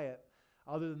passed by it,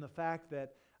 other than the fact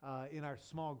that in our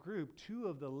small group, 2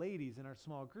 of the ladies in our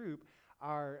small group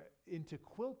are into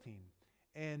quilting.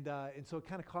 And so it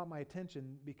kind of caught my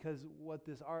attention, because what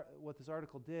this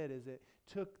article did is it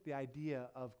took the idea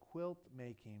of quilt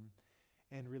making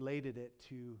and related it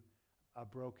to a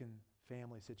broken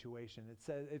family situation.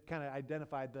 It kind of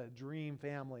identified the dream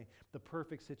family, the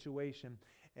perfect situation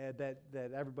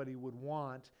that everybody would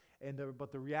want.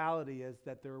 But the reality is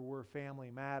that there were family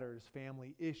matters,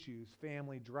 family issues,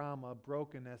 family drama,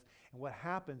 brokenness. And what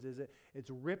happens is it's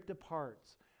ripped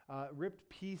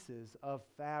pieces of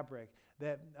fabric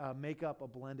that make up a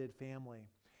blended family.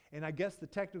 And I guess the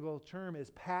technical term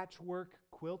is patchwork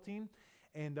quilting,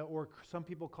 or some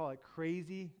people call it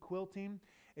crazy quilting.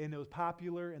 And it was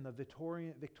popular in the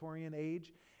Victorian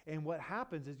age. And what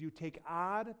happens is you take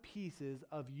odd pieces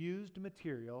of used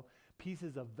material,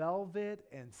 pieces of velvet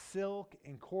and silk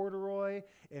and corduroy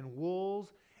and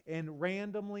wools, and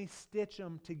randomly stitch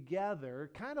them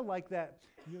together, kind of like that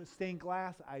stained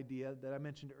glass idea that I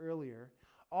mentioned earlier.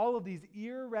 All of these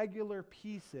irregular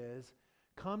pieces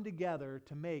come together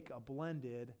to make a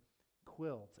blended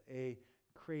quilt, a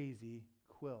crazy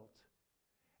quilt.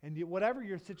 And whatever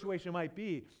your situation might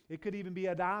be, it could even be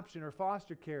adoption or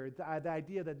foster care, the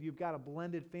idea that you've got a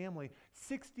blended family,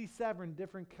 67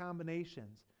 different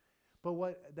combinations. But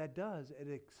what that does, it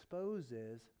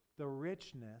exposes the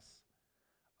richness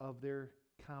of their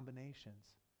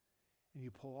combinations. And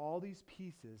you pull all these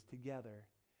pieces together,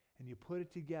 and you put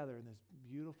it together in this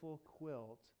beautiful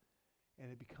quilt,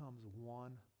 and it becomes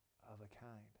one of a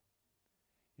kind.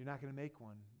 You're not going to make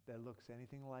one that looks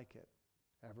anything like it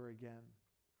ever again.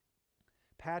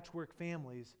 Patchwork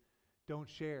families don't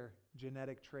share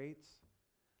genetic traits.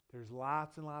 There's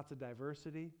lots and lots of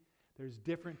diversity. There's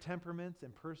different temperaments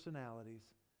and personalities.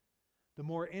 The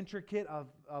more intricate of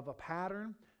a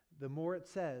pattern, the more it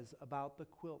says about the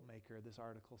quilt maker, this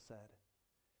article said.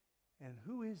 And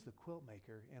who is the quilt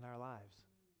maker in our lives?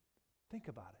 Think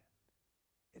about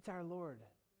it. It's our Lord.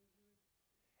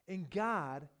 And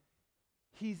God,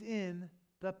 He's in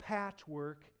the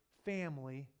patchwork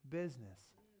family business.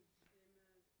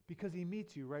 Because He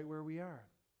meets you right where we are,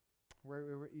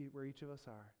 where each of us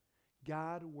are.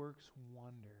 God works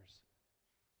wonders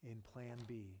in plan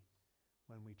B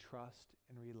when we trust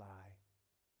and rely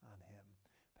on Him.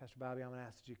 Pastor Bobby, I'm going to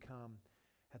ask that you come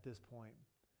at this point.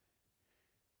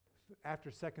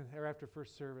 After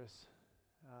first service,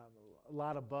 a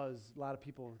lot of buzz, a lot of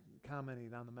people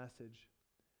commenting on the message.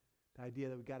 The idea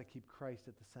that we've got to keep Christ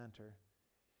at the center.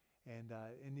 And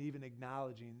even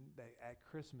acknowledging that at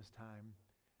Christmas time,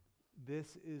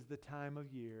 this is the time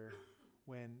of year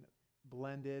when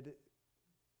blended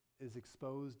is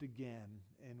exposed again,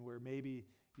 and where maybe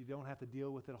you don't have to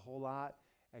deal with it a whole lot.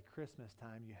 At Christmas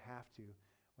time, you have to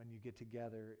when you get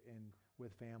together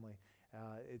with family.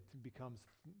 It becomes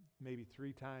maybe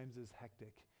 3 times as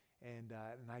hectic, and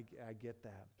I get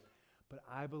that. But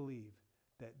I believe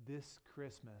that this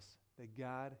Christmas, that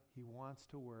God, He wants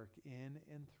to work in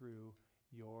and through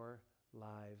your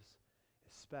lives,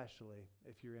 especially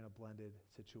if you're in a blended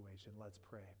situation. Let's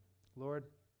pray. Lord,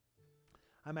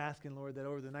 I'm asking, Lord, that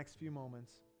over the next few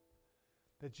moments,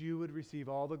 that you would receive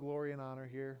all the glory and honor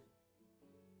here.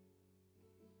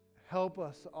 Help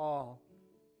us all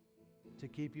to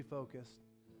keep you focused,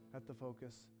 at the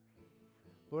focus.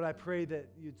 Lord, I pray that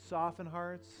you'd soften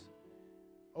hearts,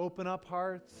 open up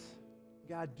hearts.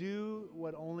 God, do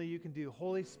what only you can do.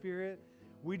 Holy Spirit,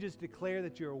 we just declare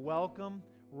that you're welcome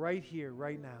right here,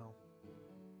 right now.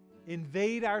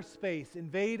 Invade our space.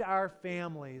 Invade our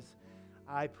families,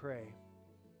 I pray.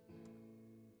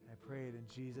 I pray it in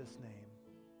Jesus' name.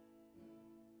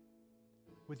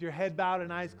 With your head bowed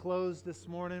and eyes closed this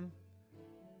morning,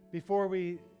 before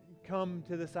we come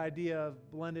to this idea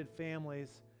of blended families,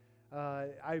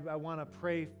 I want to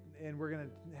pray, and we're going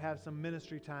to have some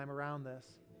ministry time around this.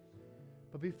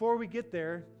 But before we get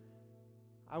there,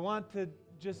 I want to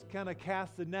just kind of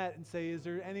cast the net and say, is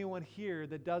there anyone here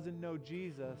that doesn't know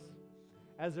Jesus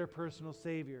as their personal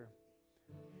Savior?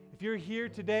 If you're here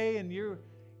today and you're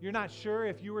not sure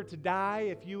if you were to die,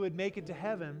 if you would make it to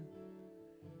heaven,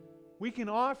 we can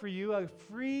offer you a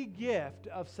free gift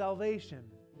of salvation.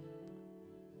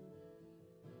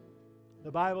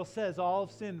 The Bible says all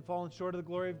have sinned and fallen short of the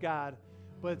glory of God,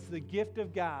 but it's the gift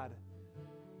of God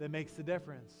that makes the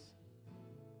difference.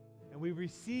 And we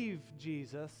receive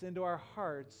Jesus into our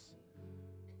hearts.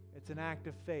 It's an act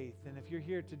of faith. And if you're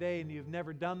here today and you've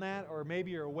never done that, or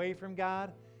maybe you're away from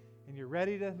God and you're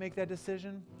ready to make that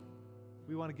decision,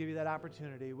 we want to give you that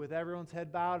opportunity. With everyone's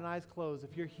head bowed and eyes closed,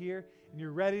 if you're here and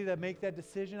you're ready to make that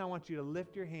decision, I want you to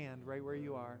lift your hand right where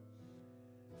you are.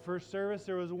 First service,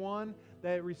 there was one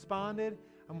that responded.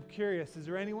 I'm curious, is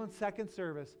there anyone second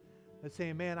service that's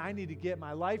saying, man, I need to get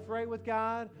my life right with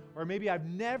God, or maybe I've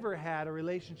never had a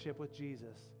relationship with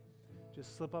Jesus?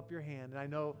 Just slip up your hand. And I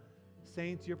know,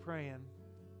 saints, you're praying.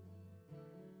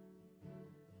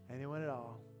 Anyone at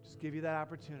all, just give you that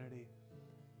opportunity.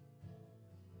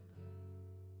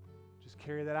 Just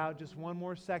carry that out just one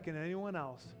more second. Anyone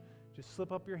else, just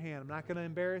slip up your hand. I'm not going to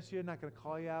embarrass you. I'm not going to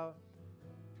call you out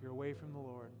if you're away from the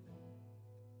Lord.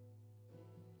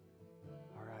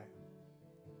 All right.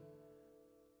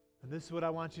 And this is what I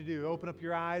want you to do. Open up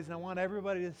your eyes, and I want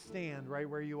everybody to stand right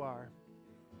where you are.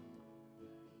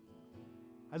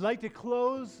 I'd like to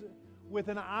close with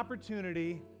an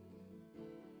opportunity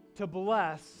to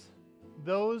bless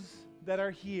those that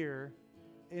are here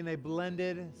in a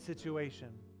blended situation.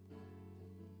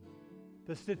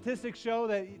 The statistics show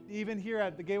that even here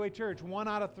at the Gateway Church, 1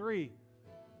 out of 3,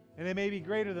 and it may be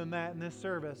greater than that in this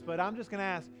service, but I'm just going to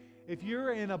ask, if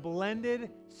you're in a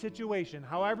blended situation,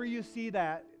 however you see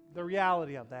that, the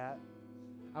reality of that,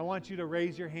 I want you to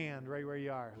raise your hand right where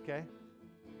you are, okay?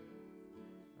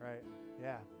 All right,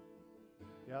 yeah.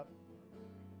 Yep.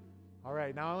 All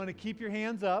right, now I want to keep your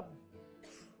hands up.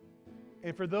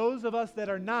 And for those of us that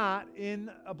are not in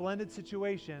a blended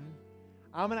situation,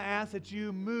 I'm going to ask that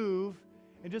you move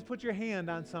and just put your hand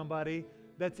on somebody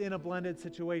that's in a blended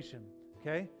situation,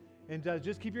 okay? And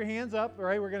just keep your hands up, all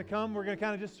right? We're going to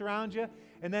kind of just surround you.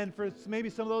 And then for maybe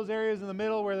some of those areas in the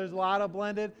middle where there's a lot of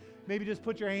blended, maybe just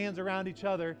put your hands around each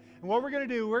other. And what we're going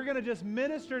to do, we're going to just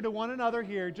minister to one another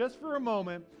here just for a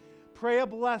moment, pray a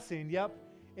blessing,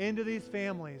 into these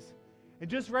families. And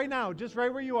just right now, just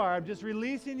right where you are, I'm just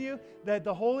releasing you that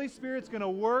the Holy Spirit's going to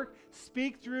work,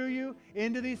 speak through you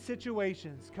into these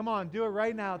situations. Come on, do it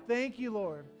right now. Thank you,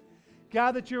 Lord.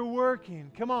 God, that you're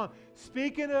working. Come on,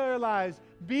 speak into our lives.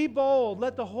 Be bold.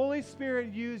 Let the Holy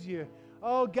Spirit use you.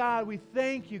 Oh, God, we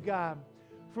thank you, God,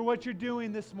 for what you're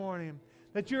doing this morning,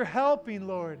 that you're helping,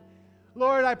 Lord.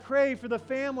 Lord, I pray for the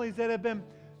families that have been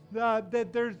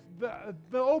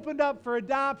opened up for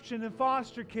adoption and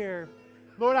foster care.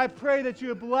 Lord, I pray that you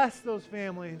would bless those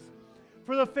families.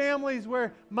 For the families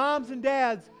where moms and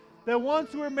dads that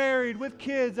once were married with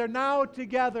kids are now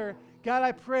together, God,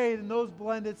 I pray in those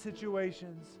blended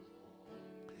situations.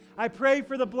 I pray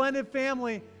for the blended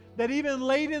family that even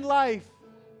late in life,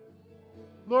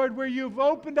 Lord, where you've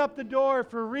opened up the door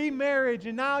for remarriage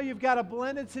and now you've got a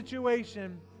blended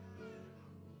situation,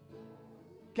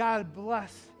 God,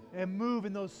 bless and move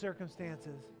in those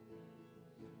circumstances.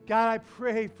 God, I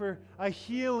pray for a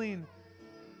healing.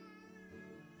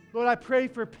 Lord, I pray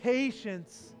for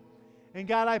patience. And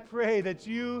God, I pray that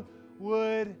you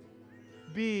would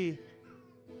be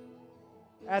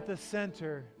at the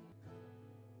center.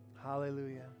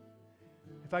 Hallelujah.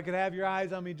 If I could have your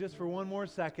eyes on me just for one more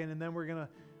second, and then we're going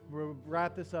to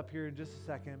wrap this up here in just a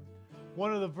second.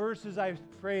 One of the verses I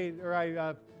prayed, or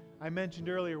I mentioned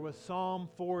earlier, was Psalm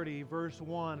 40, verse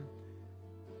 1.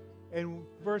 And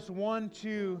verse 1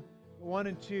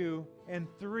 and 2, and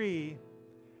 3,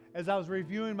 as I was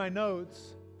reviewing my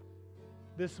notes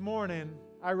this morning,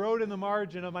 I wrote in the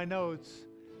margin of my notes,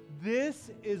 this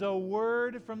is a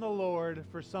word from the Lord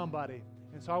for somebody.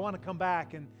 And so I want to come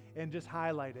back and just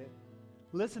highlight it.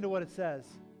 Listen to what it says.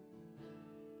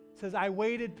 It says, I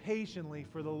waited patiently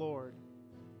for the Lord.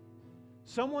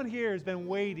 Someone here has been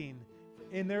waiting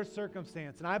in their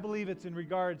circumstance. And I believe it's in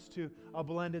regards to a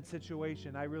blended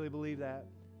situation. I really believe that.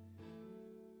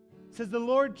 It says, the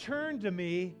Lord turned to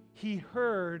me. He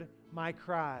heard my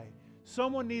cry.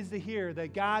 Someone needs to hear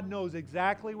that God knows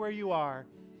exactly where you are.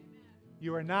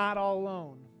 You are not all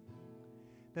alone.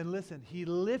 Then listen, He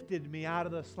lifted me out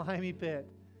of the slimy pit,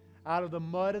 out of the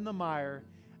mud and the mire,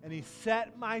 and He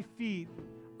set my feet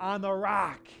on the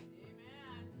rock.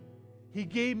 Amen. He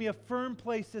gave me a firm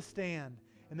place to stand.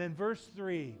 And then verse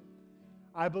 3,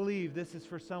 I believe this is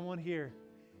for someone here.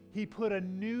 He put a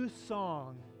new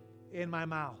song in my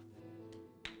mouth.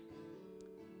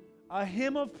 A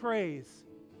hymn of praise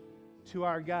to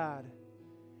our God.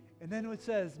 And then it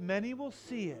says, many will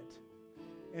see it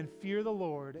and fear the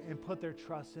Lord and put their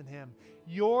trust in Him.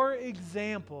 Your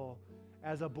example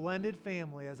as a blended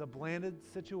family, as a blended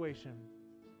situation,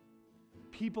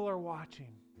 people are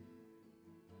watching.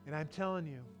 And I'm telling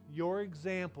you, your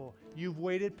example, you've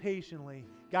waited patiently.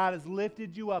 God has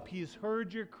lifted you up. He's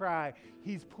heard your cry.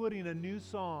 He's putting a new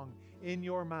song in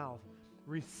your mouth.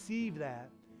 Receive that.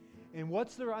 And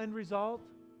what's the end result?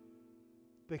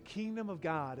 The kingdom of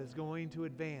God is going to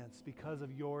advance because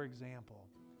of your example.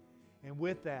 And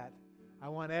with that, I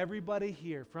want everybody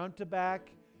here, front to back,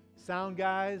 sound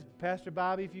guys, Pastor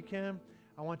Bobby, if you can,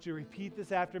 I want you to repeat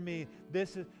this after me.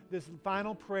 This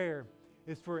final prayer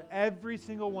is for every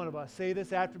single one of us. Say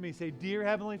this after me. Say, Dear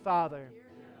Heavenly Father,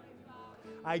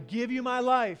 I give you my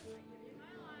life.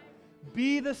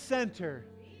 Be the center.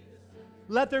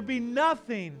 Let there be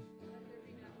nothing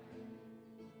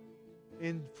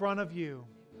in front of you.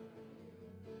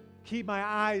 Keep my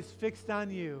eyes fixed on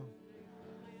you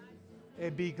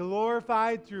and be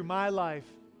glorified through my life.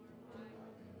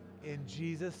 In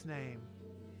Jesus' name.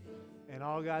 And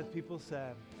all God's people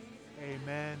said,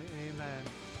 amen, amen.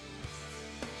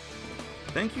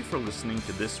 Thank you for listening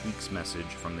to this week's message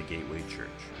from the Gateway Church.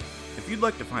 If you'd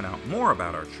like to find out more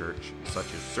about our church,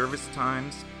 such as service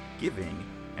times, giving,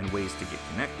 and ways to get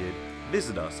connected,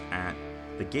 visit us at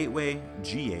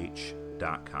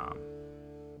thegatewaygh.com.